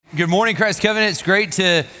Good morning, Christ Covenant. It's great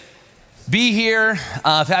to be here. If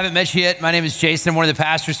I haven't met you yet, my name is Jason. I'm one of the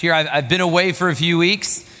pastors here. I've been away for a few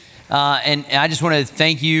weeks, and I just want to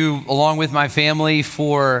thank you, along with my family,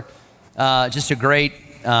 for just a great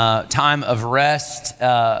time of rest.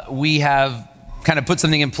 We have kind of put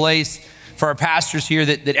something in place for our pastors here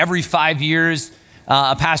that every 5 years,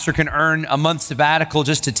 a pastor can earn a month sabbatical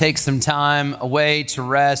just to take some time away to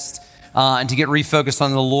rest. And to get refocused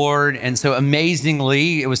on the Lord. And so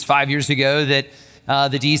amazingly, it was 5 years ago that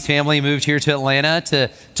the Dees family moved here to Atlanta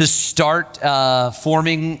to start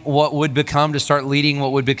forming what would become, to start leading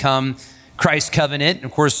what would become Christ Covenant. And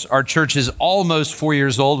of course, our church is almost 4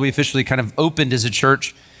 years old. We officially kind of opened as a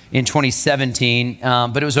church in 2017.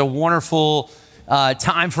 But it was a wonderful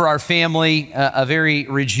time for our family, a very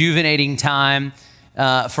rejuvenating time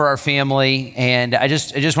for our family, and I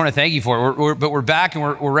just want to thank you for it. But we're back and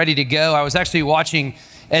we're ready to go. I was actually watching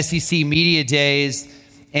SEC Media Days,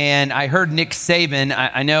 and I heard Nick Saban.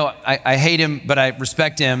 I know I hate him, but I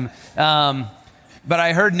respect him. But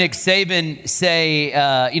I heard Nick Saban say,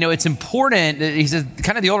 it's important. He said,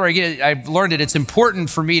 kind of the older I get, I've learned it's important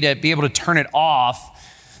for me to be able to turn it off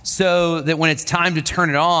so that when it's time to turn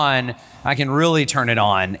it on, I can really turn it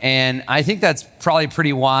on. And I think that's probably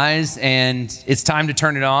pretty wise, and it's time to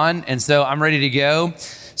turn it on. And so I'm ready to go.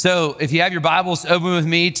 So if you have your Bibles, open with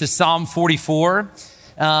me to Psalm 44.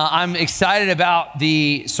 I'm excited about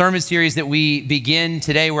the sermon series that we begin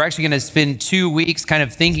today. We're actually going to spend 2 weeks kind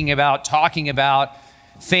of talking about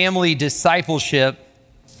family discipleship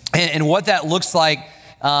and what that looks like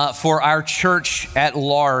for our church at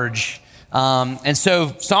large. And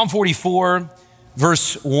so Psalm 44,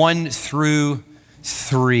 verse 1 through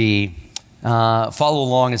 3. Follow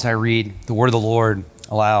along as I read the word of the Lord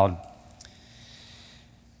aloud.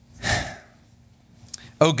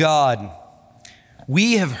 O God,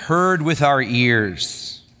 we have heard with our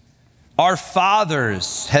ears. Our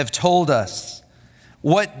fathers have told us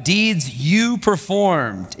what deeds you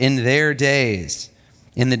performed in their days,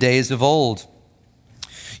 in the days of old.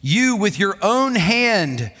 You with your own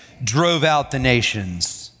hand drove out the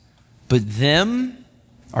nations, but them,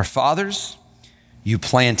 our fathers, you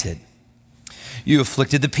planted. You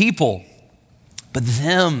afflicted the people, but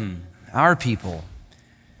them, our people,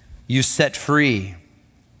 you set free.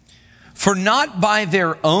 For not by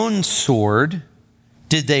their own sword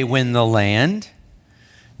did they win the land,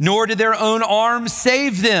 nor did their own arm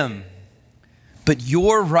save them, but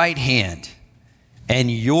your right hand and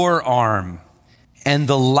your arm and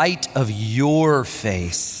the light of your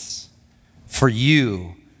face, for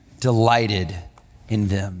you delighted in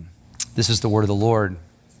them. This is the word of the Lord.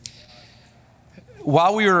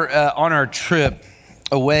 While we were on our trip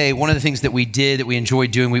away, one of the things that we did that we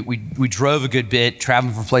enjoyed doing, we drove a good bit,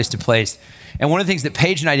 traveling from place to place. And one of the things that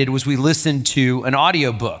Paige and I did was we listened to an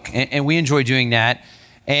audio book, and we enjoyed doing that.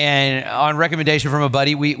 And on recommendation from a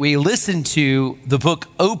buddy, we listened to the book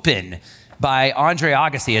Open by Andre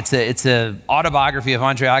Agassi. It's an autobiography of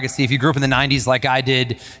Andre Agassi. If you grew up in the 90s like I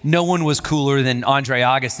did, no one was cooler than Andre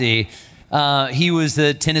Agassi. He was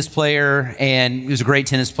a tennis player, and he was a great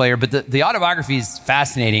tennis player, but the autobiography is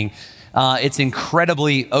fascinating. It's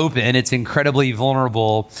incredibly open. It's incredibly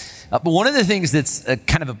vulnerable. But one of the things that's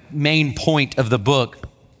kind of a main point of the book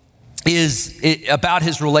is about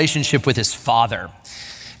his relationship with his father.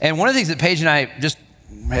 And one of the things that Paige and I just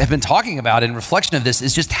have been talking about in reflection of this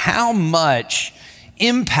is just how much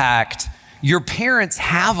impact your parents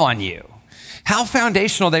have on you, how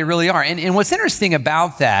foundational they really are. And what's interesting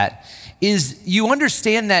about that is you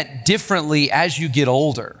understand that differently as you get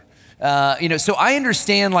older. So I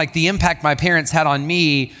understand like the impact my parents had on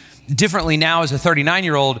me differently now as a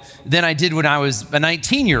 39-year-old than I did when I was a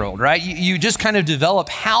 19-year-old, right? You just kind of develop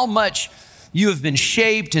how much you have been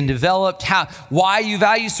shaped and developed, why you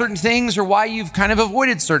value certain things or why you've kind of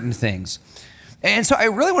avoided certain things. And so I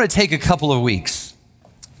really want to take a couple of weeks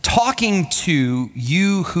talking to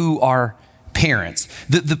you who are parents,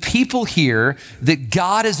 the people here that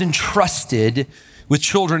God has entrusted with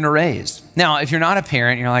children to raise. Now, if you're not a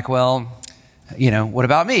parent, you're like, well, what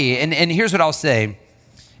about me? And here's what I'll say.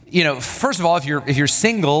 First of all, if you're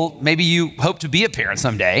single, maybe you hope to be a parent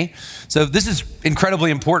someday. So this is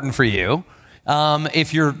incredibly important for you.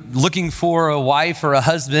 If you're looking for a wife or a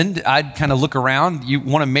husband, I'd kind of look around. You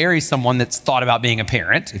want to marry someone that's thought about being a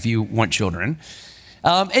parent if you want children.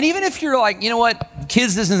 And even if you're like,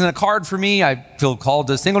 kids isn't a card for me, I feel called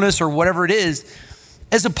to singleness or whatever it is,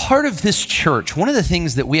 as a part of this church, one of the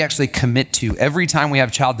things that we actually commit to every time we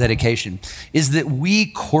have child dedication is that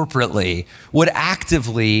we corporately would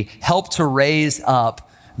actively help to raise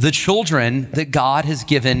up the children that God has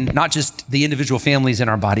given, not just the individual families in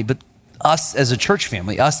our body, but us as a church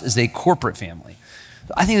family, us as a corporate family.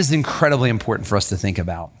 I think this is incredibly important for us to think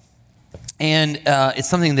about. And it's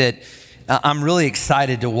something that I'm really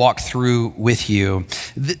excited to walk through with you.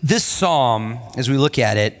 This psalm, as we look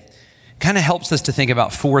at it, kind of helps us to think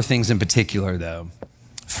about four things in particular, though.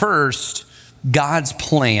 First, God's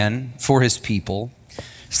plan for his people.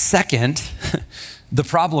 Second, the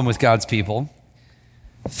problem with God's people.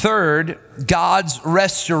 Third, God's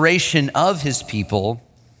restoration of his people.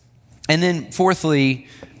 And then fourthly,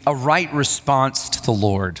 a right response to the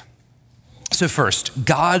Lord. So first,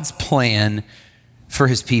 God's plan for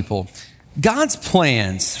his people. God's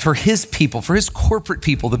plans for his people, for his corporate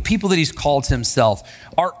people, the people that he's called to himself,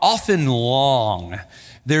 are often long.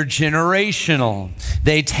 They're generational.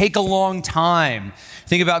 They take a long time.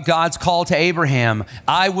 Think about God's call to Abraham.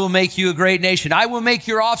 I will make you a great nation. I will make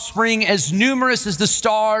your offspring as numerous as the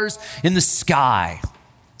stars in the sky.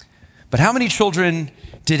 But how many children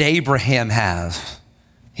did Abraham have?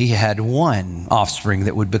 He had one offspring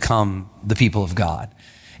that would become the people of God.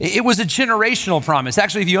 It was a generational promise.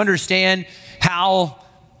 Actually, if you understand how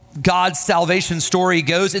God's salvation story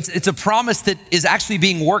goes, it's a promise that is actually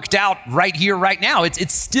being worked out right here, right now.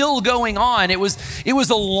 It's still going on. It was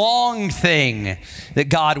a long thing that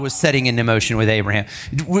God was setting into motion with Abraham.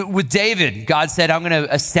 With David, God said, I'm going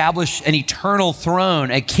to establish an eternal throne,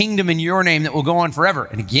 a kingdom in your name that will go on forever.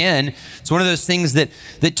 And again, it's one of those things that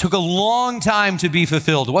took a long time to be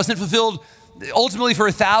fulfilled. It wasn't fulfilled ultimately for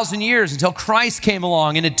 1,000 years until Christ came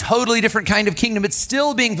along in a totally different kind of kingdom. It's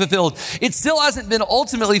still being fulfilled. It still hasn't been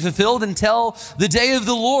ultimately fulfilled until the day of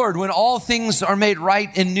the Lord, when all things are made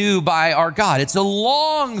right and new by our God. It's a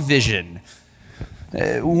long vision.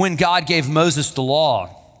 When God gave Moses the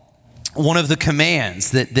law, one of the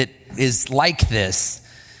commands that is like this,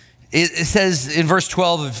 it says in verse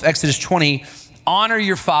 12 of Exodus 20, honor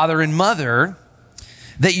your father and mother,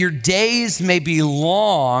 that your days may be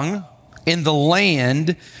long in the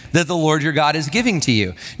land that the Lord your God is giving to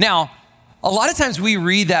you. Now, a lot of times we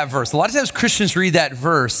read that verse. A lot of times Christians read that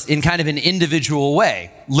verse in kind of an individual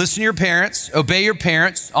way. Listen to your parents, obey your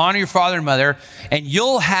parents, honor your father and mother, and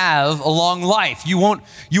you'll have a long life. You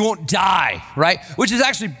won't die, right? Which is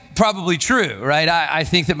actually probably true, right? I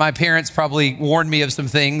think that my parents probably warned me of some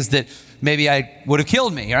things that maybe I would have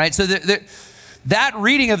killed me, right? So that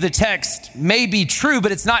reading of the text may be true,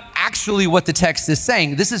 but it's not actually what the text is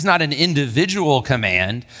saying. This is not an individual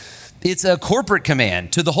command. It's a corporate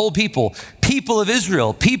command to the whole people of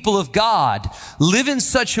Israel, people of God. Live in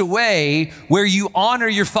such a way where you honor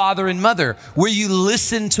your father and mother, where you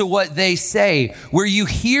listen to what they say, where you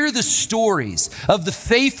hear the stories of the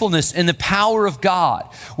faithfulness and the power of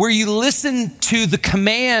God, where you listen to the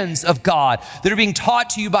commands of God that are being taught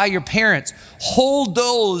to you by your parents. Hold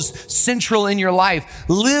those central in your life.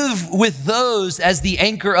 Live with those as the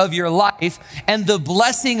anchor of your life, and the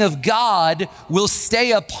blessing of God will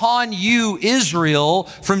stay upon you, Israel,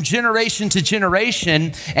 from generation to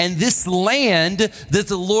generation, and this land that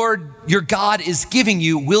the Lord your God is giving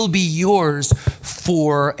you will be yours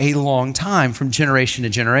for a long time, from generation to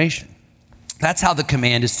generation. That's how the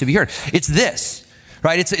command is to be heard. It's this,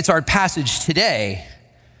 right? It's our passage today.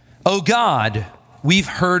 Oh God, we've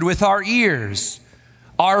heard with our ears.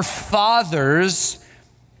 Our fathers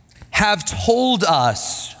have told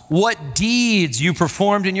us what deeds you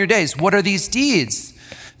performed in your days. What are these deeds?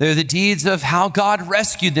 They're the deeds of how God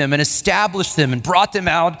rescued them and established them and brought them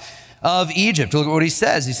out of Egypt. Look at what he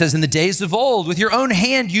says. He says, in the days of old, with your own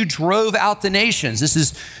hand, you drove out the nations. This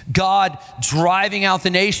is God driving out the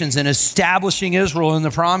nations and establishing Israel in the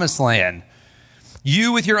promised land.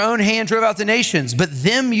 You with your own hand drove out the nations, but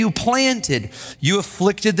them you planted. You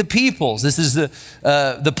afflicted the peoples. This is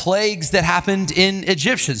the plagues that happened in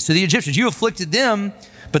Egyptians, to the Egyptians. You afflicted them,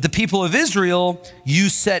 but the people of Israel you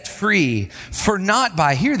set free. For not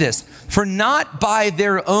by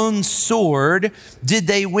their own sword did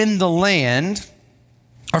they win the land.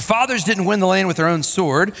 Our fathers didn't win the land with their own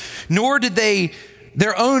sword, nor did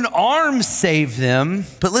their own arm save them.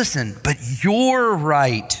 But listen, but your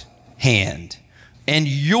right hand and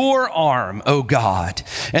your arm, O God,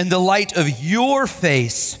 and the light of your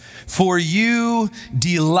face, for you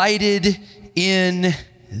delighted in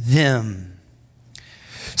them.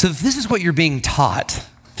 So if this is what you're being taught,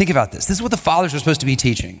 think about this. This is what the fathers are supposed to be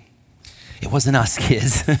teaching. It wasn't us,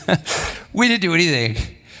 kids. We didn't do anything.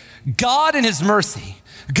 God in his mercy,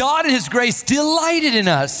 God in his grace delighted in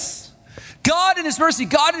us. God in his mercy,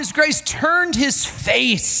 God in his grace turned his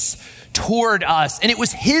face toward us. And it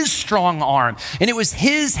was his strong arm, and it was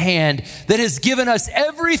his hand that has given us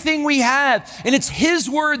everything we have. And it's his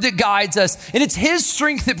word that guides us, and it's his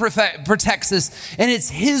strength that protects us, and it's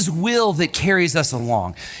his will that carries us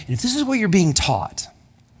along. And if this is what you're being taught,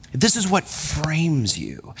 if this is what frames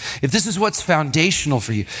you, if this is what's foundational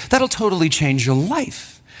for you, that'll totally change your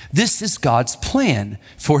life. This is God's plan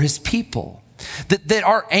for his people. That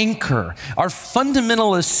our anchor, our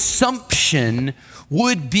fundamental assumption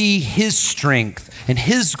would be his strength and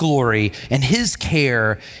his glory and his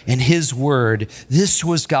care and his word. This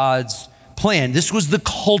was God's plan. This was the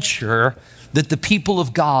culture that the people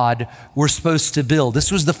of God were supposed to build.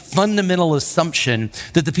 This was the fundamental assumption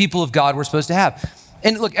that the people of God were supposed to have.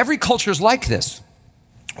 And look, every culture is like this.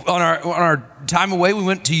 On our time away, we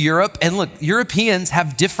went to Europe, and look, Europeans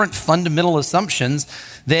have different fundamental assumptions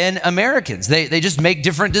than Americans. They just make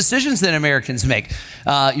different decisions than Americans make.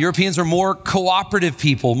 Europeans are more cooperative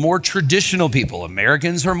people, more traditional people.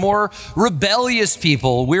 Americans are more rebellious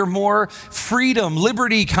people. We're more freedom,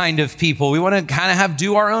 liberty kind of people. We want to kind of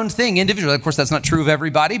do our own thing individually. Of course, that's not true of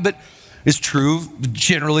everybody, but it's true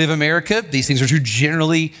generally of America. These things are true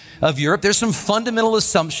generally of Europe. There's some fundamental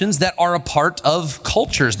assumptions that are a part of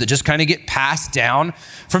cultures that just kind of get passed down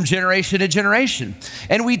from generation to generation.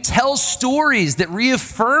 And we tell stories that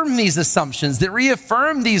reaffirm these assumptions, that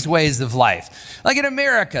reaffirm these ways of life. Like in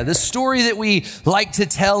America, the story that we like to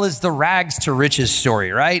tell is the rags to riches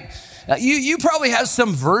story, right? You probably have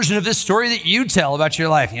some version of this story that you tell about your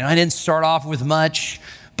life. I didn't start off with much,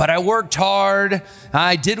 but I worked hard.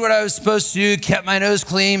 I did what I was supposed to do, kept my nose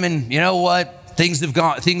clean, and you know what? Things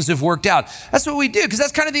have worked out. That's what we do, because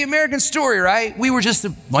that's kind of the American story, right? We were just a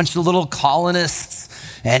bunch of little colonists,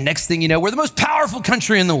 and next thing you know, we're the most powerful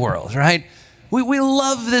country in the world, right? We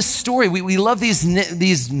love this story. We love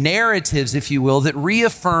these narratives, if you will, that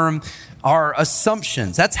reaffirm our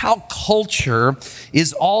assumptions. That's how culture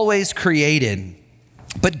is always created.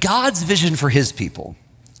 But God's vision for his people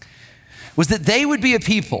was that they would be a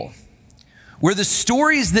people where the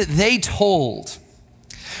stories that they told,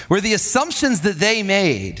 where the assumptions that they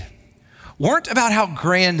made weren't about how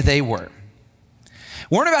grand they were,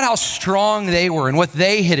 weren't about how strong they were and what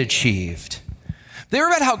they had achieved. They were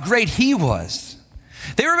about how great he was.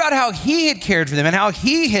 They were about how he had cared for them and how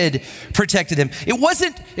he had protected them. It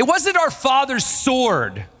wasn't our father's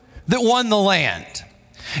sword that won the land.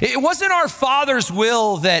 It wasn't our Father's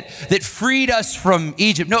will that freed us from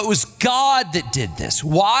Egypt. No, it was God that did this.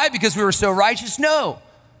 Why? Because we were so righteous? No.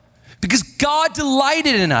 Because God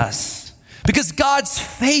delighted in us. Because God's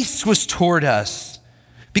face was toward us.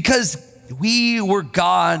 Because we were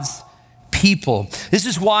God's people. This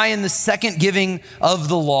is why in the second giving of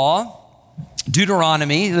the law,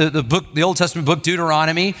 Deuteronomy, the Old Testament book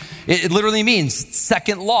Deuteronomy, it literally means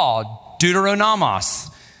second law, Deuteronomos.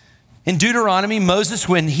 In Deuteronomy, Moses,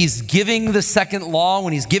 when he's giving the second law,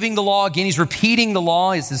 when he's giving the law again, he's repeating the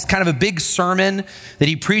law. It's this kind of a big sermon that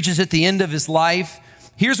he preaches at the end of his life.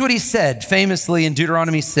 Here's what he said famously in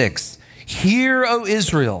Deuteronomy 6. Hear, O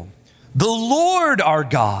Israel, the Lord our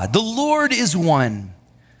God, the Lord is one.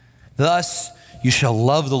 Thus you shall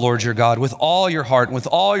love the Lord your God with all your heart, and with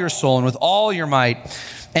all your soul, and with all your might.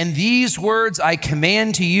 And these words I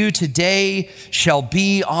command to you today shall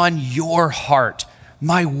be on your heart.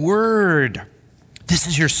 My word, this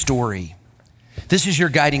is your story. This is your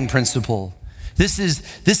guiding principle. This is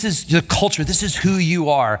the culture. This is who you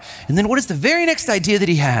are. And then what is the very next idea that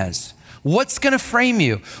he has? What's going to frame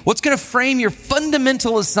you? What's going to frame your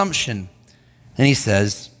fundamental assumption? And he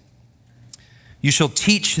says, you shall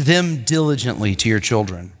teach them diligently to your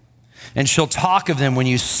children, and shall talk of them when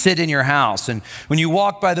you sit in your house, and when you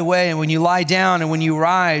walk by the way, and when you lie down, and when you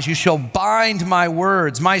rise. You shall bind my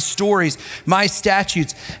words, my stories, my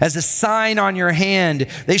statutes as a sign on your hand.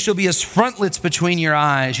 They shall be as frontlets between your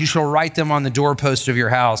eyes. You shall write them on the doorpost of your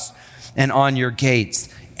house and on your gates.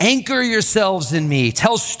 Anchor yourselves in me.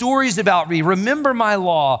 Tell stories about me. Remember my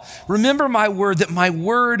law. Remember my word, that my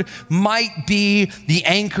word might be the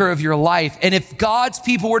anchor of your life. And if God's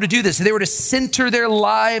people were to do this, if they were to center their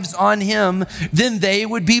lives on him, then they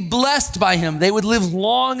would be blessed by him. They would live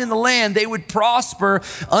long in the land. They would prosper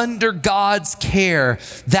under God's care.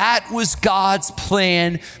 That was God's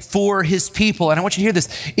plan for his people. And I want you to hear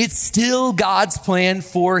this. It's still God's plan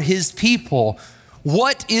for his people.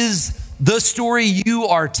 What is the story you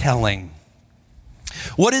are telling?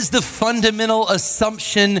 What is the fundamental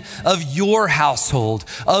assumption of your household,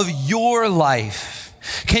 of your life?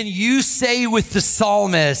 Can you say with the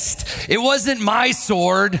psalmist, it wasn't my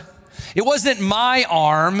sword, it wasn't my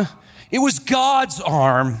arm, it was God's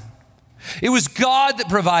arm. It was God that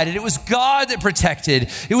provided. It was God that protected.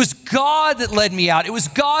 It was God that led me out. It was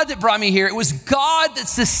God that brought me here. It was God that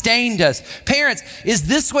sustained us. Parents, is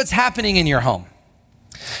this what's happening in your home?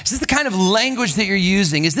 Is this the kind of language that you're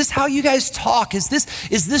using? Is this how you guys talk? Is this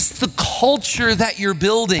the culture that you're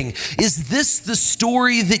building? Is this the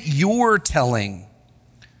story that you're telling?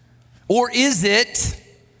 Or is it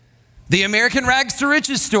the American rags to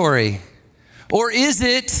riches story? Or is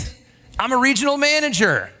it, I'm a regional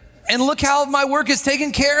manager and look how my work has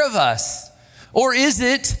taken care of us? Or is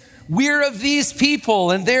it, we're of these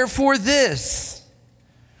people and therefore this?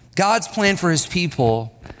 God's plan for his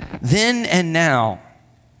people then and now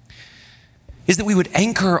is that we would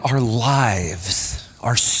anchor our lives,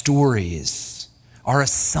 our stories, our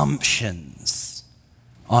assumptions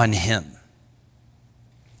on him.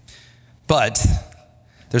 But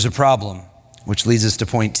there's a problem, which leads us to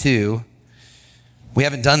point 2. We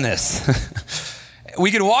haven't done this.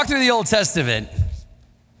 We could walk through the Old Testament,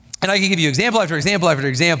 and I can give you example after example after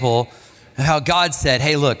example of how God said,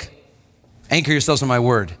 hey, look, anchor yourselves on my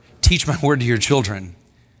word. Teach my word to your children,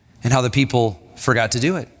 and how the people forgot to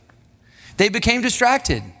do it. They became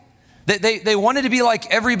distracted. They wanted to be like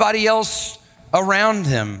everybody else around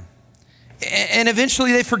them. And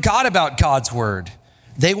eventually they forgot about God's word.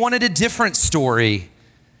 They wanted a different story.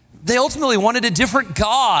 They ultimately wanted a different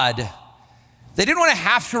God. They didn't want to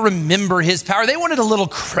have to remember his power. They wanted a little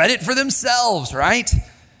credit for themselves, right?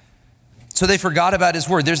 So they forgot about his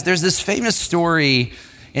word. There's this famous story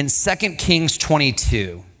in 2 Kings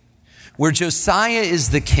 22 where Josiah is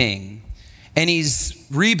the king and he's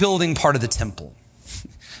rebuilding part of the temple.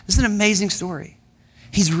 This is an amazing story.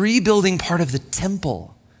 He's rebuilding part of the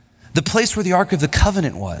temple, the place where the Ark of the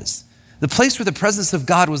Covenant was, the place where the presence of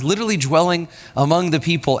God was literally dwelling among the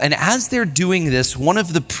people. And as they're doing this, one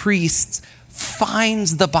of the priests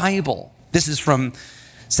finds the Bible. This is from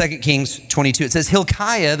 2 Kings 22. It says,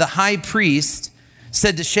 Hilkiah, the high priest,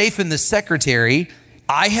 said to Shaphan, the secretary,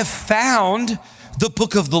 I have found the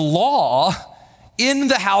book of the law in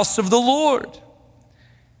the house of the Lord.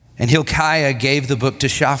 And Hilkiah gave the book to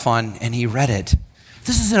Shaphan and he read it.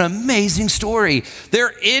 This is an amazing story.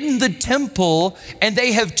 They're in the temple and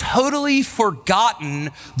they have totally forgotten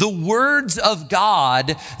the words of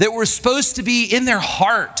God that were supposed to be in their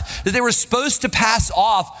heart, that they were supposed to pass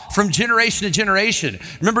off from generation to generation.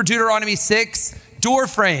 Remember Deuteronomy 6? Door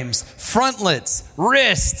frames, frontlets,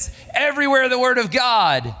 wrists, everywhere the word of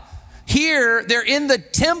God. Here, they're in the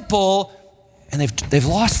temple and they've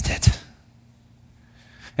lost it.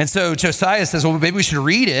 And so Josiah says, well, maybe we should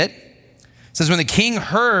read it. It says, when the king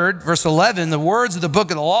heard, verse 11, the words of the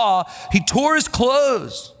book of the law, he tore his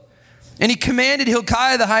clothes and he commanded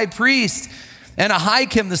Hilkiah, the high priest, and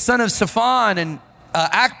Ahikam, the son of Shaphan, and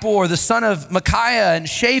Akbor, the son of Micaiah, and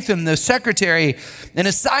Shaphan, the secretary, and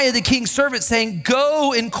Asaiah, the king's servant, saying,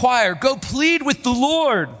 go inquire, go plead with the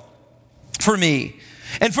Lord for me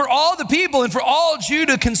and for all the people and for all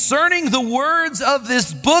Judah concerning the words of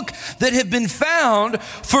this book that have been found,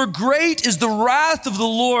 for great is the wrath of the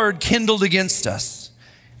Lord kindled against us.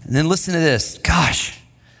 And then listen to this. Gosh,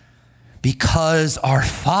 because our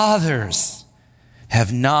fathers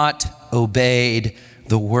have not obeyed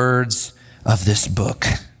the words of this book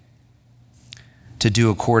to do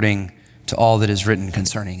according to all that is written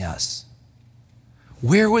concerning us.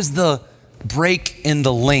 Where was the break in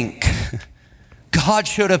the link? God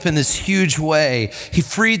showed up in this huge way. He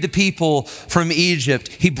freed the people from Egypt.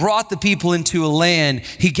 He brought the people into a land.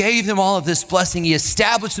 He gave them all of this blessing. He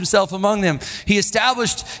established himself among them. He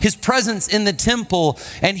established his presence in the temple.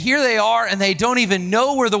 And here they are, and they don't even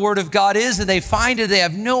know where the word of God is, and they find it. They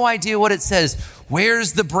have no idea what it says.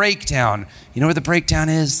 Where's the breakdown? You know where the breakdown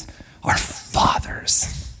is? Our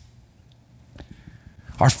fathers.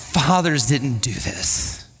 Our fathers didn't do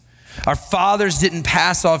this. Our fathers didn't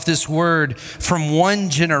pass off this word from one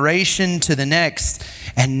generation to the next.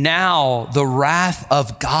 And now the wrath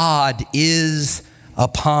of God is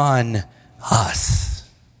upon us.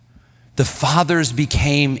 The fathers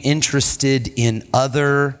became interested in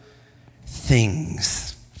other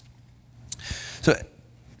things. So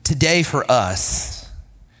today for us,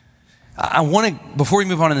 I want to, before we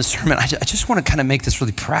move on in the sermon, I just want to kind of make this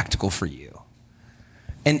really practical for you.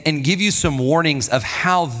 And give you some warnings of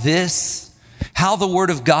how the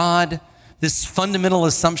word of God, this fundamental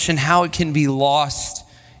assumption, how it can be lost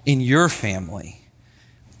in your family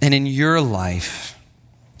and in your life.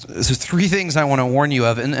 So 3 things I want to warn you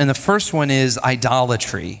of. And the first one is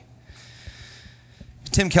idolatry.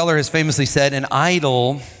 Tim Keller has famously said, an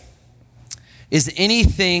idol is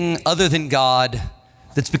anything other than God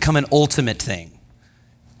that's become an ultimate thing.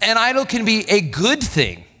 An idol can be a good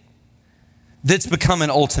thing that's become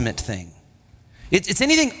an ultimate thing. It's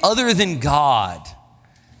anything other than God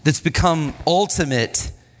that's become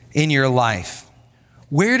ultimate in your life.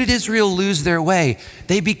 Where did Israel lose their way?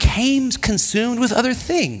 They became consumed with other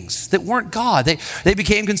things that weren't God. They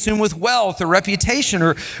became consumed with wealth or reputation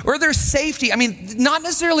or their safety. I mean, not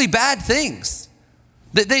necessarily bad things.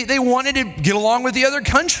 They wanted to get along with the other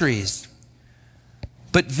countries.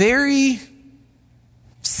 But very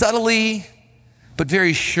subtly, but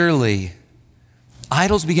very surely,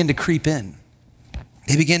 idols begin to creep in.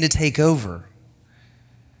 They begin to take over.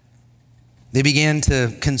 They began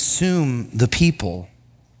to consume the people.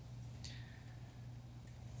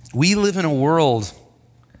 We live in a world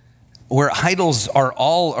where idols are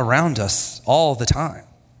all around us all the time,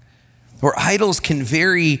 where idols can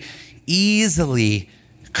very easily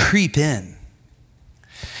creep in.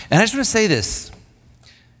 And I just want to say this.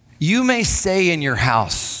 You may say in your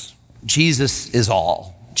house, Jesus is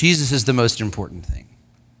all. Jesus is the most important thing.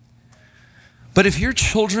 But if your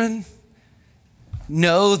children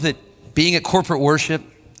know that being at corporate worship,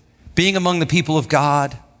 being among the people of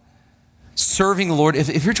God, serving the Lord,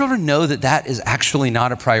 if your children know that that is actually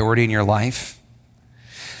not a priority in your life,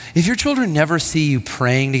 if your children never see you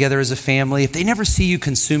praying together as a family, if they never see you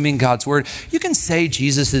consuming God's word, you can say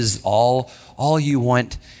Jesus is all you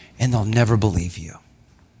want, and they'll never believe you.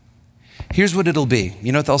 Here's what it'll be.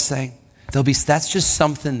 You know what they'll say? They'll be, that's just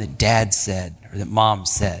something that dad said or that mom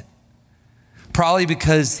said. Probably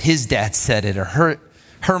because his dad said it or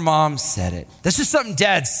her mom said it. That's just something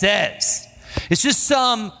dad says. It's just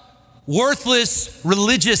some worthless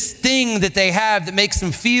religious thing that they have that makes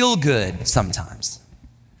them feel good sometimes.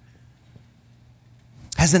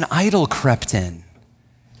 Has an idol crept in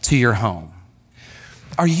to your home?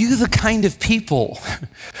 Are you the kind of people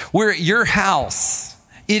where at your house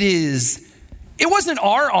it wasn't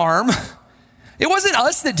our arm, it wasn't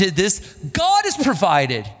us that did this, God has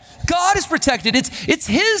provided, God has protected, it's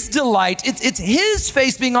his delight, it's his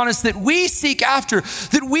face, being honest, that we seek after,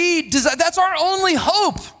 that we desire, that's our only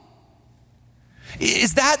hope.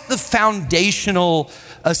 Is that the foundational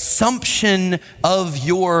assumption of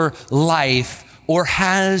your life, or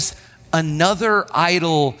has another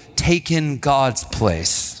idol taken God's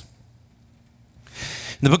place?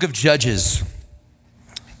 In the book of Judges,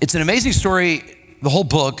 it's an amazing story, the whole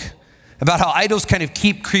book, about how idols kind of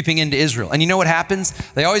keep creeping into Israel. And you know what happens?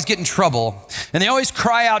 They always get in trouble, and they always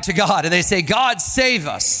cry out to God, and they say, God, save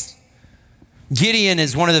us. Gideon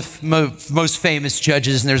is one of the most famous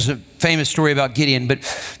judges, and there's a famous story about Gideon. But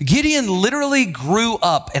Gideon literally grew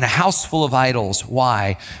up in a house full of idols.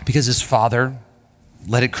 Why? Because his father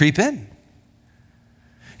let it creep in.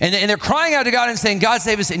 And they're crying out to God and saying, God,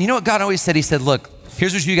 save us. And you know what God always said? He said, look,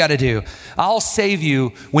 here's what you got to do. I'll save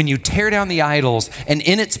you when you tear down the idols and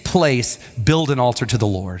in its place, build an altar to the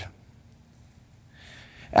Lord.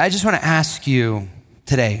 I just want to ask you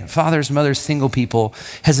today, fathers, mothers, single people,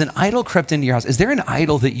 has an idol crept into your house? Is there an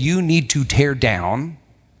idol that you need to tear down?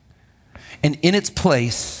 And in its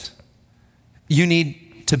place, you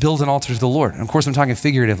need to build an altar to the Lord. And of course, I'm talking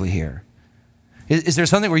figuratively here. Is there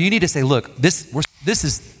something where you need to say, look, this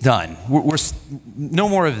is done. We're no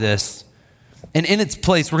more of this. And in its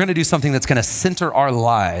place, we're going to do something that's going to center our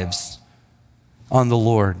lives on the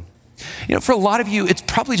Lord. You know, for a lot of you, it's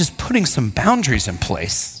probably just putting some boundaries in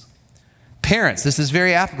place. Parents, this is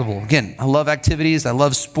very applicable. Again, I love activities. I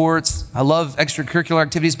love sports. I love extracurricular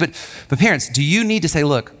activities. But parents, do you need to say,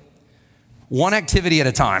 look, one activity at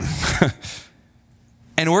a time.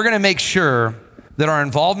 And we're going to make sure that our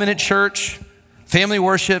involvement at church, family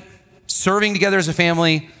worship, serving together as a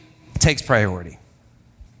family takes priority.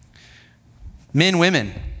 Men,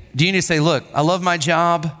 women, do you need to say, look, I love my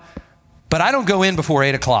job, but I don't go in before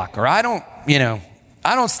 8 o'clock, or I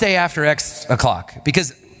don't stay after X o'clock,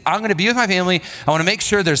 because I'm going to be with my family. I want to make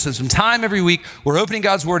sure there's some time every week. We're opening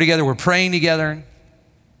God's word together. We're praying together.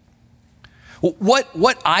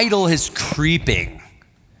 What idol is creeping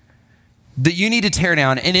that you need to tear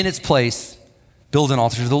down, and in its place, build an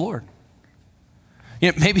altar to the Lord?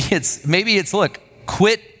 You know, maybe it's look,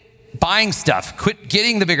 quit buying stuff, quit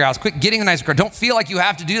getting the bigger house, quit getting the nicer car. Don't feel like you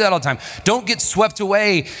have to do that all the time. Don't get swept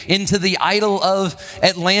away into the idol of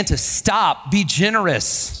Atlantis. Stop, be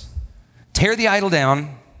generous. Tear the idol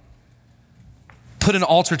down, put an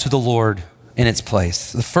altar to the Lord in its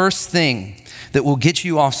place. The first thing that will get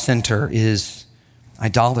you off center is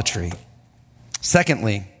idolatry.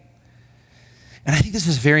 Secondly, and I think this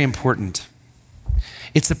is very important,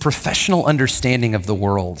 it's a professional understanding of the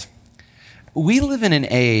world. We live in an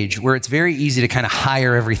age where it's very easy to kind of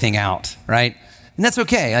hire everything out, right? And that's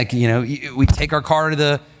okay. Like, we take our car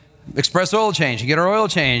to express oil change and get our oil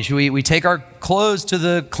change. We take our clothes to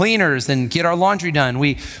the cleaners and get our laundry done.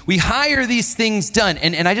 We hire these things done.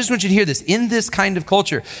 And I just want you to hear this. In this kind of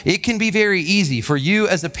culture, it can be very easy for you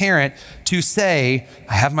as a parent to say,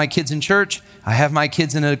 I have my kids in church. I have my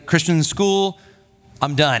kids in a Christian school.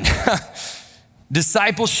 I'm done.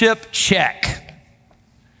 Discipleship, check.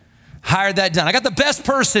 Hired that done. I got the best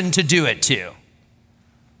person to do it too.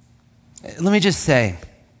 Let me just say,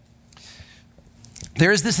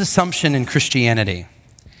 there is this assumption in Christianity,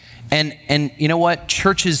 and you know what?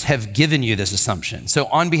 Churches have given you this assumption. So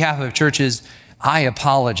on behalf of churches, I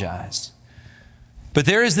apologize. But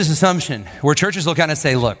there is this assumption where churches will kind of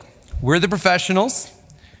say, look, we're the professionals.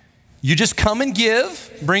 You just come and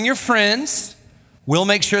give, bring your friends. We'll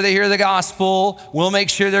make sure they hear the gospel. We'll make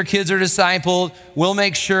sure their kids are discipled. We'll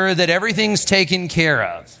make sure that everything's taken care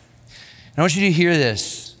of. And I want you to hear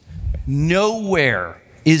this. Nowhere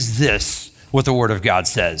is this what the Word of God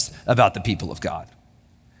says about the people of God.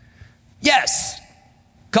 Yes,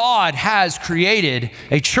 God has created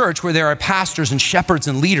a church where there are pastors and shepherds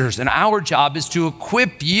and leaders, and our job is to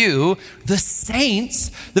equip you, the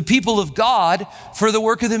saints, the people of God, for the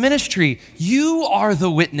work of the ministry. You are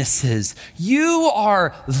the witnesses. You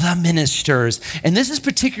are the ministers. And this is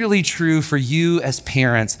particularly true for you as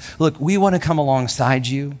parents. Look, we want to come alongside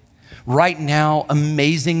you. Right now,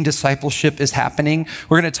 amazing discipleship is happening.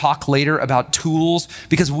 We're going to talk later about tools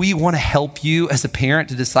because we want to help you as a parent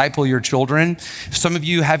to disciple your children. Some of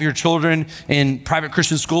you have your children in private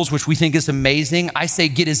Christian schools, which we think is amazing. I say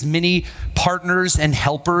get as many partners and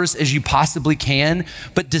helpers as you possibly can,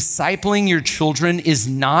 but discipling your children is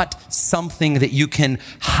not something that you can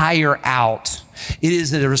hire out. It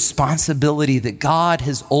is a responsibility that God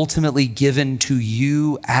has ultimately given to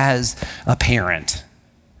you as a parent.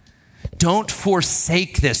 Don't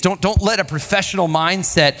forsake this. Don't let a professional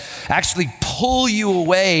mindset actually pull you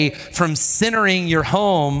away from centering your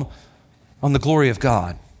home on the glory of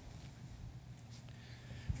God.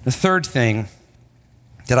 The third thing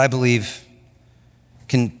that I believe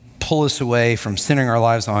can pull us away from centering our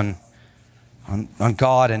lives on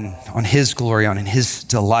God and on His glory, on His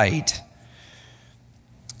delight,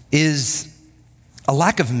 is a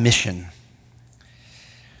lack of mission.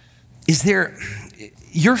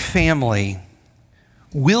 Your family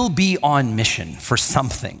will be on mission for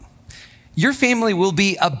something. Your family will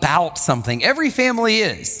be about something. Every family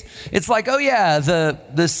is. It's like, oh yeah,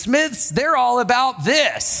 the Smiths, they're all about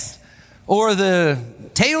this. Or the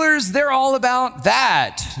Taylors, they're all about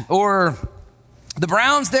that. Or the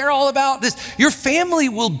Browns, they're all about this. Your family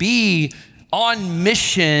will be on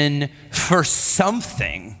mission for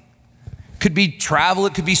something. Could be travel,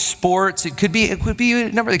 it could be sports, it could be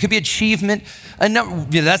a number, it could be achievement.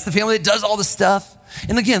 That's the family that does all the stuff.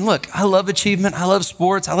 And again, look, I love achievement, I love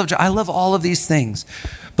sports, I love all of these things.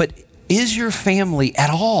 But is your family at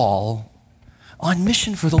all on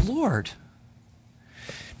mission for the Lord?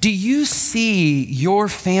 Do you see your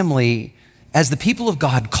family as the people of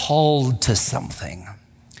God called to something?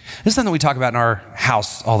 This is something we talk about in our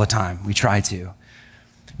house all the time. We try to.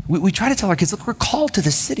 We try to tell our kids, look, we're called to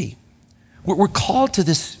this city. We're called to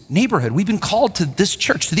this neighborhood. We've been called to this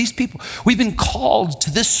church, to these people. We've been called to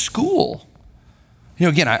this school. You know,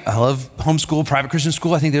 again, I love homeschool, private Christian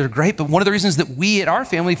school. I think they're great. But one of the reasons that we at our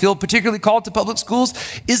family feel particularly called to public schools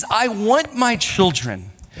is I want my children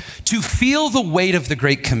to feel the weight of the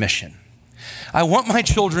Great Commission. I want my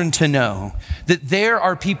children to know that there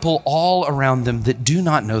are people all around them that do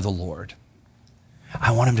not know the Lord.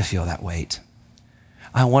 I want them to feel that weight.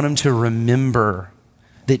 I want them to remember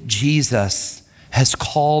that Jesus has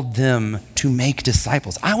called them to make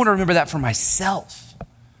disciples. I want to remember that for myself.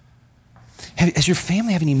 Does your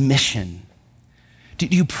family have any mission? Do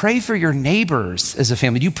you pray for your neighbors as a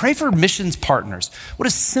family? Do you pray for missions partners? What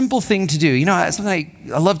a simple thing to do. You know,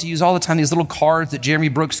 something I love to use all the time, these little cards that Jeremy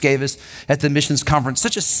Brooks gave us at the missions conference.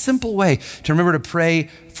 Such a simple way to remember to pray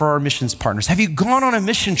for our missions partners. Have you gone on a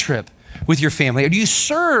mission trip with your family? Or do you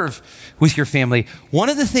serve with your family? One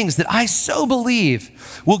of the things that I so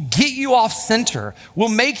believe will get you off center, will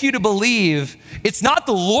make you to believe it's not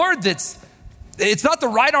the Lord it's not the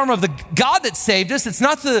right arm of the God that saved us. It's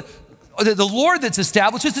not the Lord that's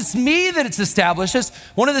established us. It's me that it's established us.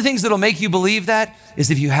 One of the things that'll make you believe that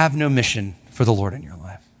is if you have no mission for the Lord in your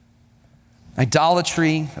life.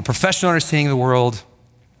 Idolatry, a professional understanding of the world,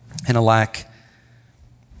 and a lack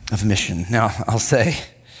of mission. Now, I'll say,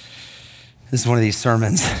 this is one of these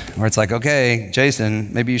sermons where it's like, okay,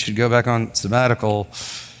 Jason, maybe you should go back on sabbatical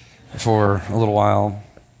for a little while.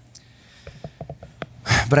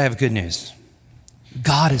 But I have good news.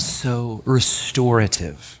 God is so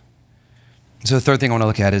restorative So the third thing I want to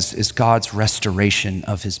look at is God's restoration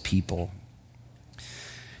of his people.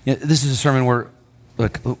 This is a sermon where,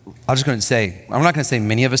 look, I'm just going to say, I'm not going to say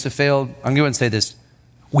many of us have failed. I'm going to say this.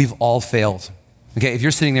 We've all failed. Okay, if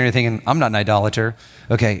you're sitting there and you're thinking, I'm not an idolater,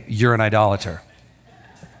 okay, you're an idolater.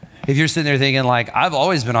 If you're sitting there thinking like, I've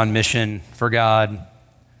always been on mission for God,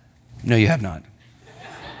 no, you have not.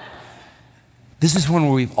 This is one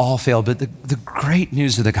where we've all failed, but the great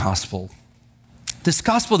news of the gospel, this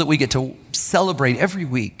gospel that we get to celebrate every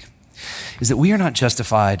week, is that we are not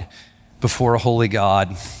justified before a holy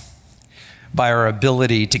God by our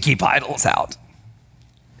ability to keep idols out.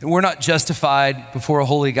 We're not justified before a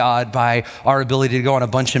holy God by our ability to go on a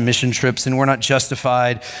bunch of mission trips, and we're not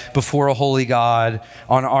justified before a holy God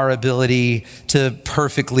on our ability to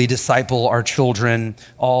perfectly disciple our children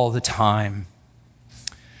all the time.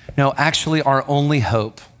 No, actually, our only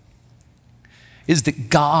hope is that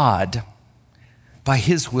God, by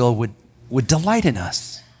his will, would delight in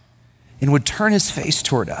us and would turn his face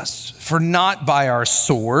toward us. For not by our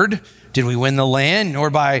sword did we win the land, nor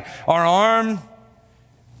by our arm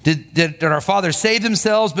did our fathers save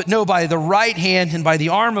themselves, but no, by the right hand and by the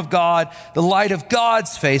arm of God, the light of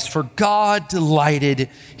God's face, for God delighted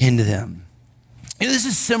in them. This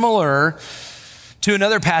is similar to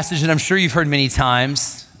another passage that I'm sure you've heard many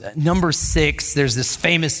times. Number 6, there's this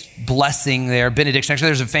famous blessing there, benediction. Actually,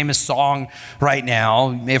 there's a famous song right now.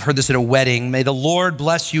 You may have heard this at a wedding. May the Lord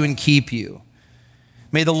bless you and keep you.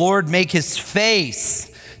 May the Lord make his face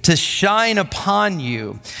to shine upon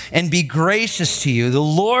you and be gracious to you. The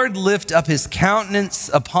Lord lift up his countenance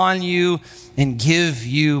upon you and give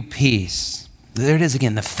you peace. There it is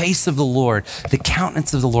again, the face of the Lord, the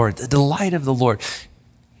countenance of the Lord, the delight of the Lord.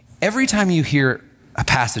 Every time you hear a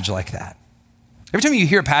passage like that, every time you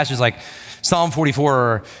hear a passage like Psalm 44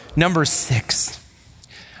 or number 6,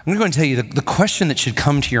 I'm going to tell you the question that should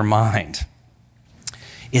come to your mind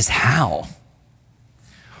is how?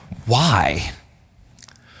 Why?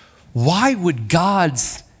 Why would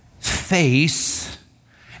God's face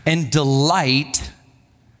and delight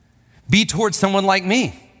be towards someone like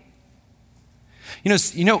me? You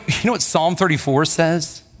know what Psalm 34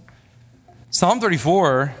 says? Psalm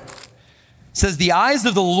 34 says, the eyes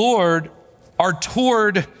of the Lord are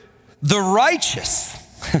toward the righteous,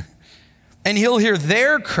 and he'll hear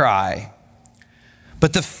their cry.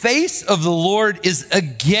 But the face of the Lord is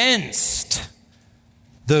against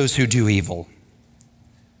those who do evil,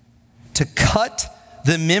 to cut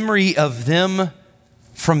the memory of them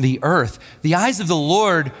from the earth. The eyes of the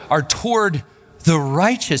Lord are toward the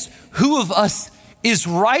righteous. Who of us is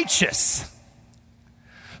righteous?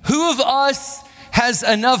 Who of us has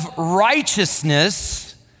enough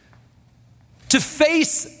righteousness to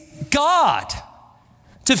face God,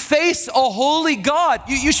 to face a holy God?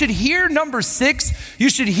 You should hear number 6. You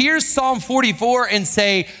should hear Psalm 44 and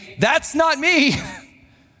say, that's not me.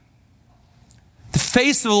 The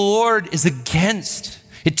face of the Lord is against,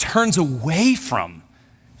 it turns away from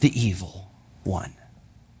the evil one.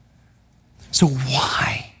 So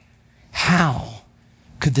why, how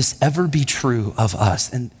could this ever be true of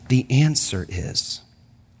us? And the answer is,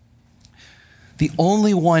 the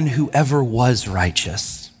only one who ever was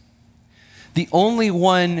righteous, the only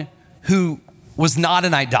one who was not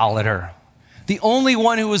an idolater, the only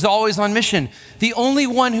one who was always on mission, the only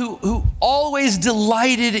one who always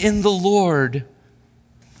delighted in the Lord,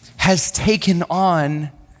 has taken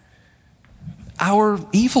on our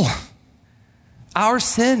evil, our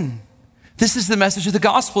sin. This is the message of the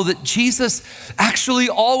gospel, that Jesus actually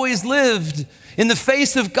always lived in the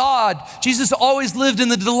face of God. Jesus always lived in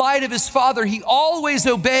the delight of his Father. He always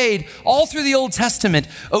obeyed all through the Old Testament.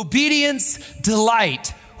 Obedience,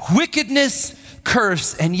 delight, wickedness,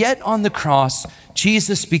 curse. And yet on the cross,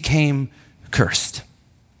 Jesus became cursed.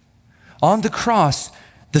 On the cross,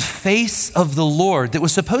 the face of the Lord that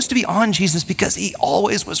was supposed to be on Jesus because he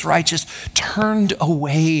always was righteous turned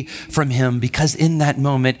away from him, because in that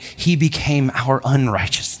moment he became our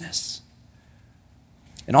unrighteousness.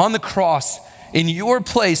 And on the cross, in your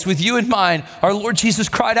place, with you in mind, our Lord Jesus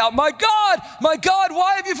cried out, my God,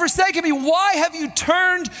 why have you forsaken me? Why have you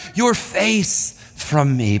turned your face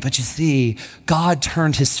from me? But you see, God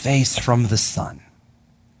turned his face from the Son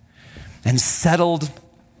and settled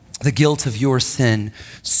the guilt of your sin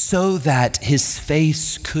so that his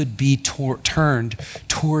face could be turned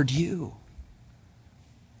toward you.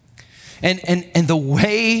 And the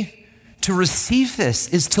way to receive this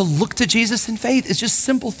is to look to Jesus in faith. It's just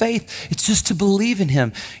simple faith. It's just to believe in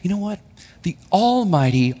him. You know what? the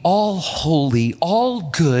almighty, all holy, all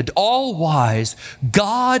good, all wise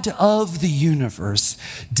God of the universe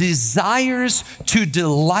desires to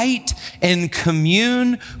delight and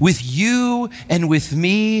commune with you and with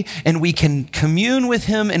me, and we can commune with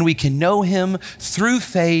him and we can know him through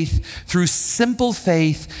faith, through simple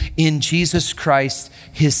faith in Jesus Christ,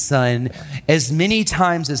 his son. As many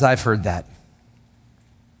times as I've heard that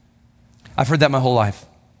my whole life.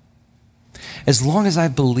 As long as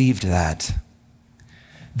I've believed that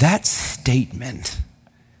statement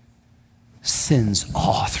sends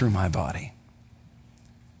awe through my body,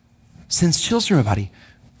 sends chills through my body.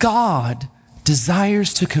 God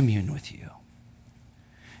desires to commune with you.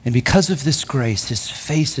 And because of this grace, his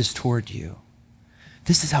face is toward you.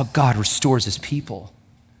 This is how God restores his people.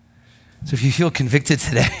 So if you feel convicted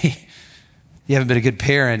today, you haven't been a good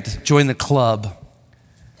parent, join the club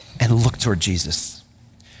and look toward Jesus.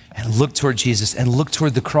 And look toward Jesus, and look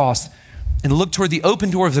toward the cross, and look toward the open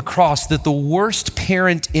door of the cross that the worst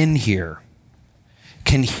parent in here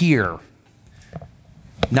can hear.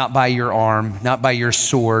 Not by your arm, not by your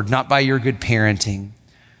sword, not by your good parenting,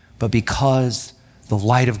 but because the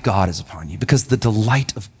light of God is upon you, because the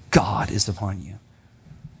delight of God is upon you,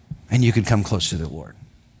 and you can come close to the Lord.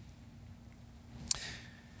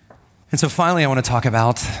 And so finally, I want to talk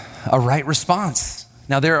about a right response.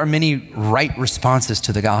 Now, there are many right responses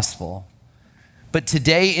to the gospel, but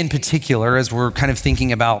today in particular, as we're kind of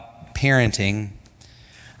thinking about parenting,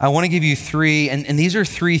 I want to give you three, and these are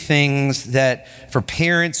three things that for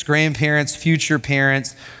parents, grandparents, future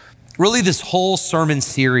parents, really this whole sermon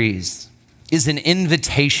series is an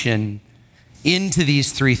invitation into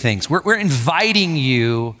these three things. We're inviting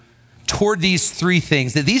you toward these three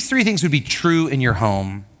things, that these three things would be true in your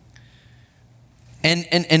home.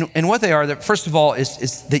 And what they are, that first of all,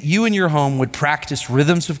 is that you in your home would practice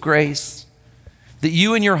rhythms of grace, that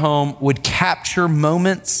you in your home would capture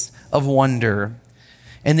moments of wonder,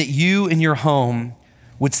 and that you in your home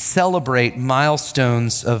would celebrate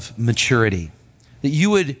milestones of maturity, that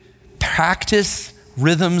you would practice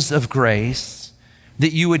rhythms of grace,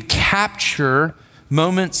 that you would capture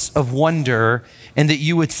moments of wonder, and that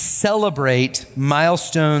you would celebrate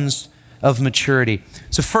milestones of maturity.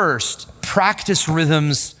 So first, practice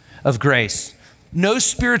rhythms of grace. No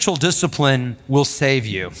spiritual discipline will save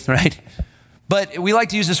you, right? But we like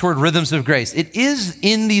to use this word rhythms of grace. It is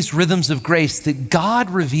in these rhythms of grace that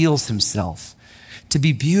God reveals himself to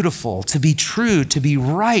be beautiful, to be true, to be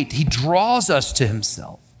right. He draws us to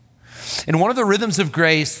himself. And one of the rhythms of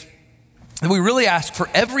grace that we really ask for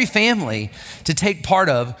every family to take part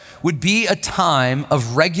of would be a time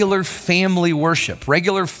of regular family worship,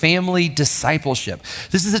 regular family discipleship.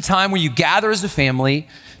 This is a time where you gather as a family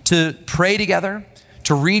to pray together,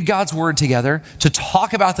 to read God's word together, to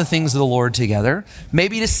talk about the things of the Lord together,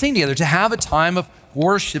 maybe to sing together, to have a time of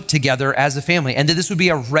worship together as a family. And that this would be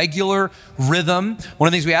a regular rhythm. One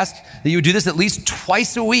of the things we ask, that you would do this at least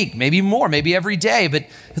twice a week, maybe more, maybe every day, but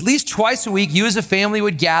at least twice a week, you as a family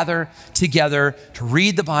would gather together to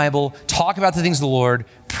read the Bible, talk about the things of the Lord,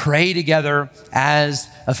 pray together as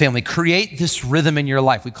a family. Create this rhythm in your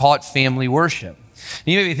life. We call it family worship.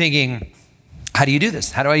 And you may be thinking, how do you do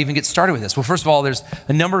this? How do I even get started with this? Well, first of all, there's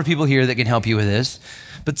a number of people here that can help you with this.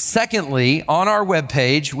 But secondly, on our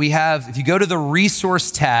webpage, we have, if you go to the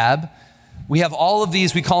resource tab, we have all of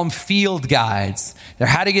these, we call them field guides. They're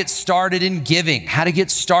how to get started in giving, how to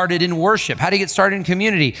get started in worship, how to get started in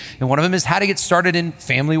community. And one of them is how to get started in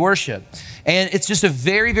family worship. And it's just a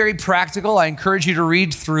very, very practical, I encourage you to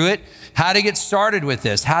read through it, how to get started with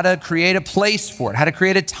this, how to create a place for it, how to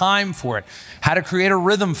create a time for it, how to create a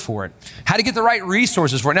rhythm for it, how to get the right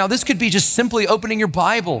resources for it. Now, this could be just simply opening your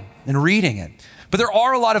Bible and reading it. But there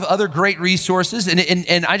are a lot of other great resources.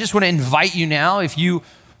 And I just want to invite you now, if you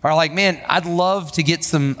are like, man, I'd love to get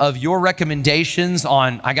some of your recommendations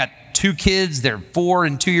on, I got 2 kids, they're 4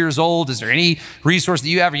 and 2 years old. Is there any resource that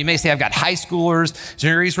you have? Or you may say, I've got high schoolers. Is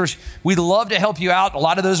there any resource? We'd love to help you out. A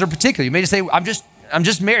lot of those are particular. You may just say, I'm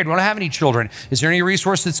just married, I don't have any children. Is there any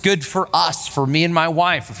resource that's good for us, for me and my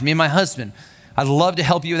wife, or for me and my husband? I'd love to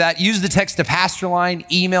help you with that. Use the text to pastor line,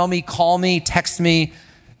 email me, call me, text me.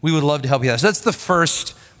 We would love to help you out. So that's the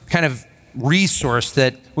first kind of resource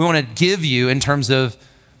that we want to give you in terms of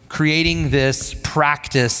creating this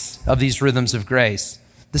practice of these rhythms of grace.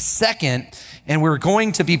 The second, and we're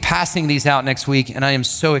going to be passing these out next week, and I am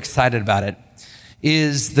so excited about it,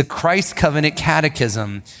 is the Christ Covenant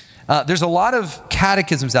Catechism. There's a lot of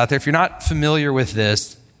catechisms out there. If you're not familiar with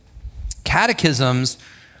this, catechisms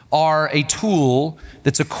are a tool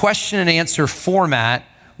that's a question and answer format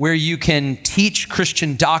where you can teach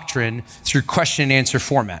Christian doctrine through question and answer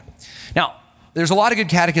format. Now, There's a lot of good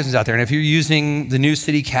catechisms out there. And if you're using the New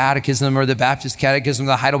City Catechism or the Baptist Catechism,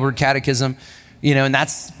 the Heidelberg Catechism, and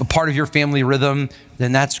that's a part of your family rhythm,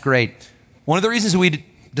 then that's great. One of the reasons we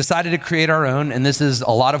decided to create our own, and this is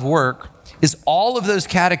a lot of work, is all of those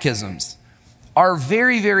catechisms are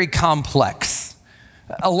very, very complex.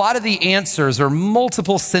 A lot of the answers are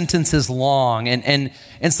multiple sentences long and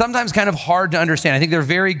sometimes kind of hard to understand. I think they're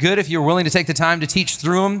very good if you're willing to take the time to teach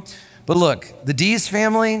through them. But look, the Dees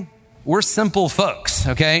family, we're simple folks,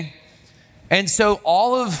 okay? And so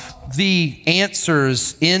all of the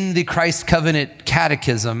answers in the Christ Covenant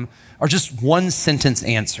Catechism are just one sentence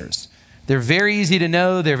answers. They're very easy to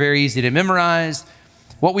know. They're very easy to memorize.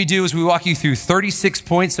 What we do is we walk you through 36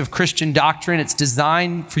 points of Christian doctrine. It's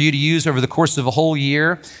designed for you to use over the course of a whole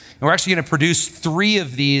year. And we're actually going to produce 3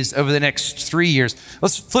 of these over the next 3 years.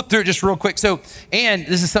 Let's flip through it just real quick. And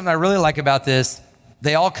this is something I really like about this.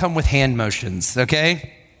 They all come with hand motions,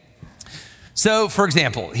 okay? So, for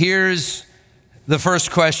example, here's the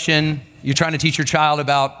first question. You're trying to teach your child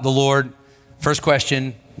about the Lord. First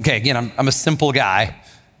question. Okay, again, I'm a simple guy.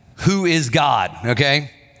 Who is God?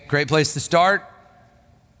 Okay, great place to start.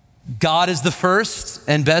 God is the first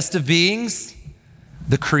and best of beings,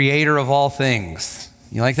 the creator of all things.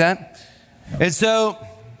 You like that? And so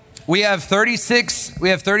we have 36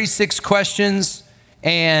 questions,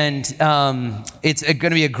 and it's going to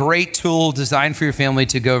be a great tool designed for your family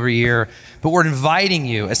to go over a year. But we're inviting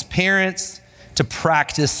you as parents to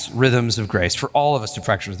practice rhythms of grace, for all of us to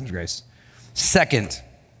practice rhythms of grace. Second,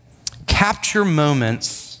 capture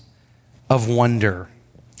moments of wonder.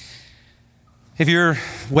 If you're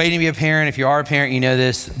waiting to be a parent, if you are a parent, you know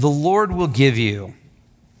this. The Lord will give you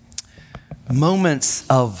moments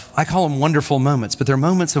of, I call them wonderful moments, but they're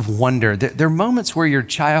moments of wonder. They're moments where your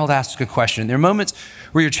child asks a question. They're moments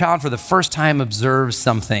where your child for the first time observes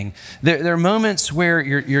something. They're moments where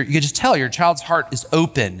you can just tell your child's heart is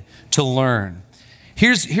open to learn.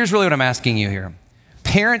 Here's really what I'm asking you here.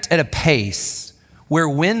 Parent at a pace where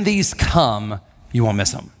when these come, you won't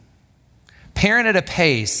miss them. Parent at a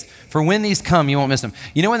pace for when these come, you won't miss them.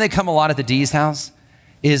 You know when they come a lot at the Dees house?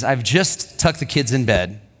 Is I've just tucked the kids in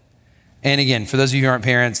bed. And again, for those of you who aren't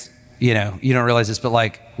parents, you don't realize this, but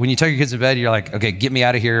like when you tuck your kids in bed, you're like, okay, get me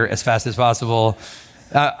out of here as fast as possible.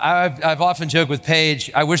 I've often joked with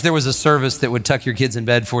Paige, I wish there was a service that would tuck your kids in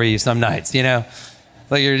bed for you some nights,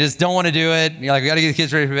 Like you just don't want to do it. You're like, we got to get the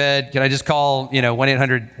kids ready for bed. Can I just call,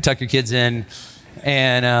 1-800, tuck your kids in?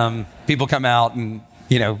 And people come out and,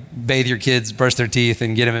 bathe your kids, brush their teeth,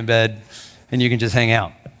 and get them in bed, and you can just hang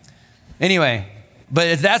out. Anyway,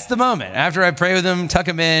 but that's the moment. After I pray with them, tuck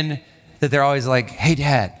them in, that they're always like, hey,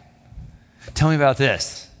 Dad, tell me about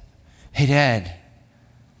this. Hey, Dad,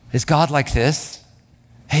 is God like this?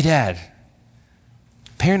 Hey, Dad.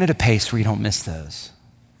 Parent at a pace where you don't miss those.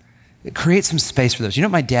 Create some space for those. You know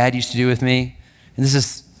what my dad used to do with me? And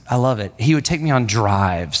I love it. He would take me on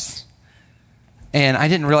drives. And I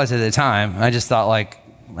didn't realize it at the time. I just thought I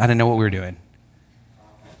didn't know what we were doing.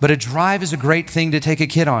 But a drive is a great thing to take a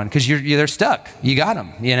kid on because they're stuck. You got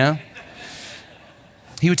them,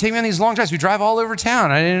 He would take me on these long drives. We'd drive all over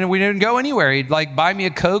town. We didn't go anywhere. He'd buy me a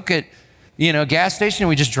Coke at, a gas station, and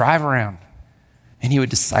we'd just drive around. And he would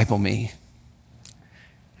disciple me.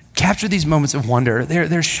 Capture these moments of wonder.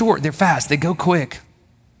 They're short, they're fast, they go quick.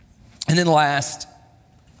 And then last,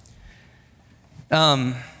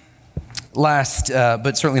 but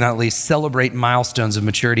certainly not least, celebrate milestones of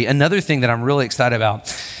maturity. Another thing that I'm really excited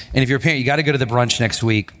about, and if you're a parent, you got to go to the brunch next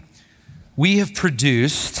week. We have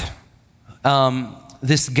produced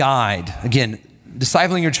this guide. Again,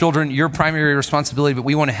 discipling your children, your primary responsibility, but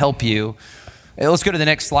we want to help you. Let's go to the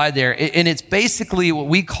next slide there. And it's basically what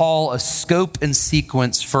we call a scope and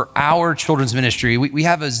sequence for our children's ministry. We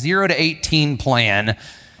have a 0 to 18 plan.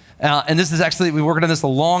 And this is actually, we've worked on this a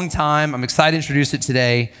long time. I'm excited to introduce it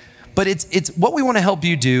today. But it's what we want to help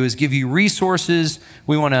you do is give you resources.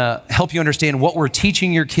 We want to help you understand what we're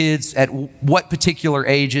teaching your kids at what particular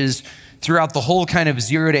ages throughout the whole kind of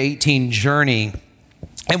 0 to 18 journey.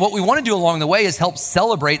 And what we want to do along the way is help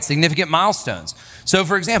celebrate significant milestones. So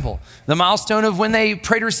for example, the milestone of when they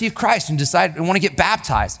pray to receive Christ and decide and want to get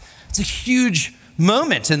baptized. It's a huge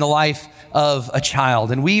moment in the life of a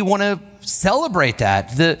child. And we want to celebrate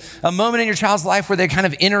that. A moment in your child's life where they kind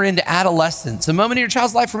of enter into adolescence. A moment in your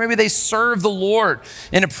child's life where maybe they serve the Lord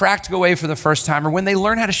in a practical way for the first time, or when they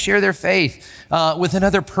learn how to share their faith with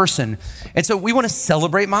another person. And so we want to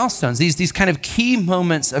celebrate milestones, these kind of key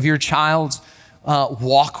moments of your child's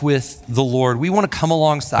walk with the Lord. We want to come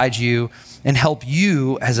alongside you and help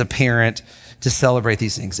you as a parent to celebrate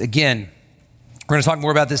these things. Again, we're going to talk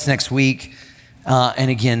more about this next week, And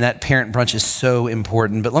again, that parent brunch is so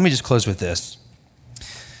important. But let me just close with this.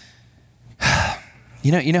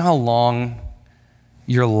 You know how long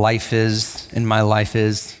your life is and my life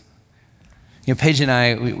is? Paige and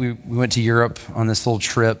I, we went to Europe on this little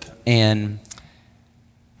trip, and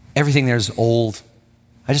everything there is old.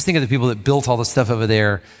 I just think of the people that built all the stuff over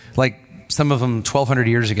there, like some of them 1,200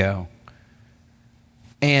 years ago.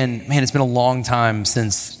 And man, it's been a long time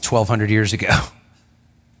since 1,200 years ago.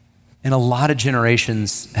 And a lot of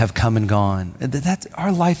generations have come and gone.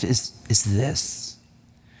 Our life is this.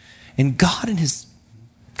 And God in his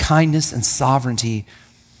kindness and sovereignty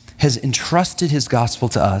has entrusted his gospel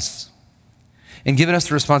to us and given us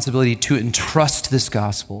the responsibility to entrust this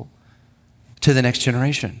gospel to the next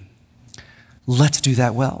generation. Let's do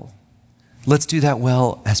that well. Let's do that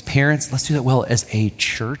well as parents. Let's do that well as a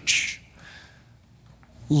church.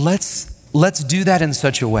 Let's do that in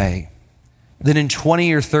such a way that in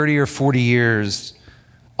 20 or 30 or 40 years,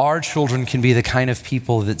 our children can be the kind of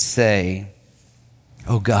people that say,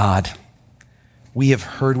 oh God, we have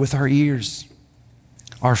heard with our ears.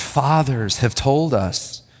 Our fathers have told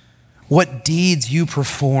us what deeds you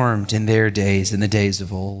performed in their days, in the days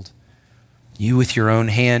of old. You with your own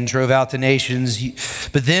hand drove out the nations,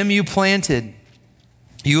 but them you planted.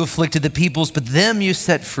 You afflicted the peoples, but them you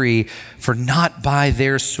set free, for not by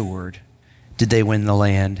their sword did they win the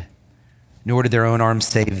land, nor did their own arm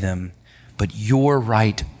save them, but your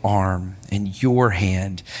right arm and your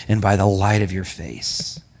hand, and by the light of your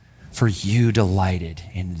face, for you delighted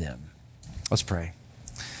in them. Let's pray.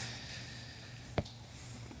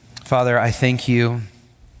 Father, I thank you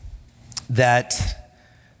that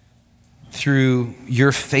through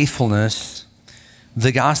your faithfulness,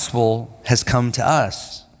 the gospel has come to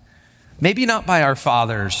us. Maybe not by our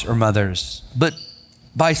fathers or mothers, but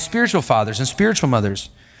by spiritual fathers and spiritual mothers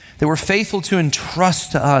that were faithful to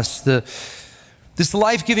entrust to us this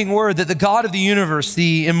life-giving word that the God of the universe,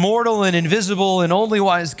 the immortal and invisible and only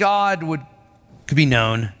wise God could be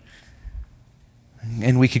known.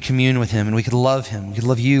 And we could commune with him and we could love him. We could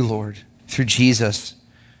love you, Lord, through Jesus.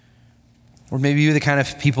 Or maybe you're the kind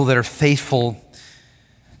of people that are faithful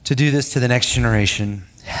to do this to the next generation.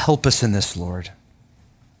 Help us in this, Lord.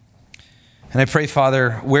 And I pray,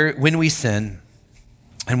 Father, when we sin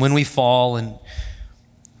and when we fall and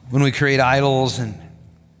when we create idols and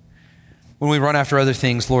when we run after other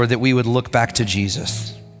things, Lord, that we would look back to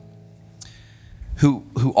Jesus, who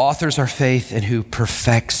authors our faith and who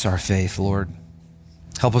perfects our faith, Lord.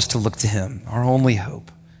 Help us to look to him, our only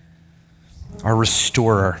hope, our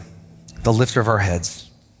restorer, the lifter of our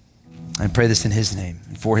heads. I pray this in his name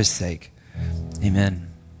and for his sake. Amen.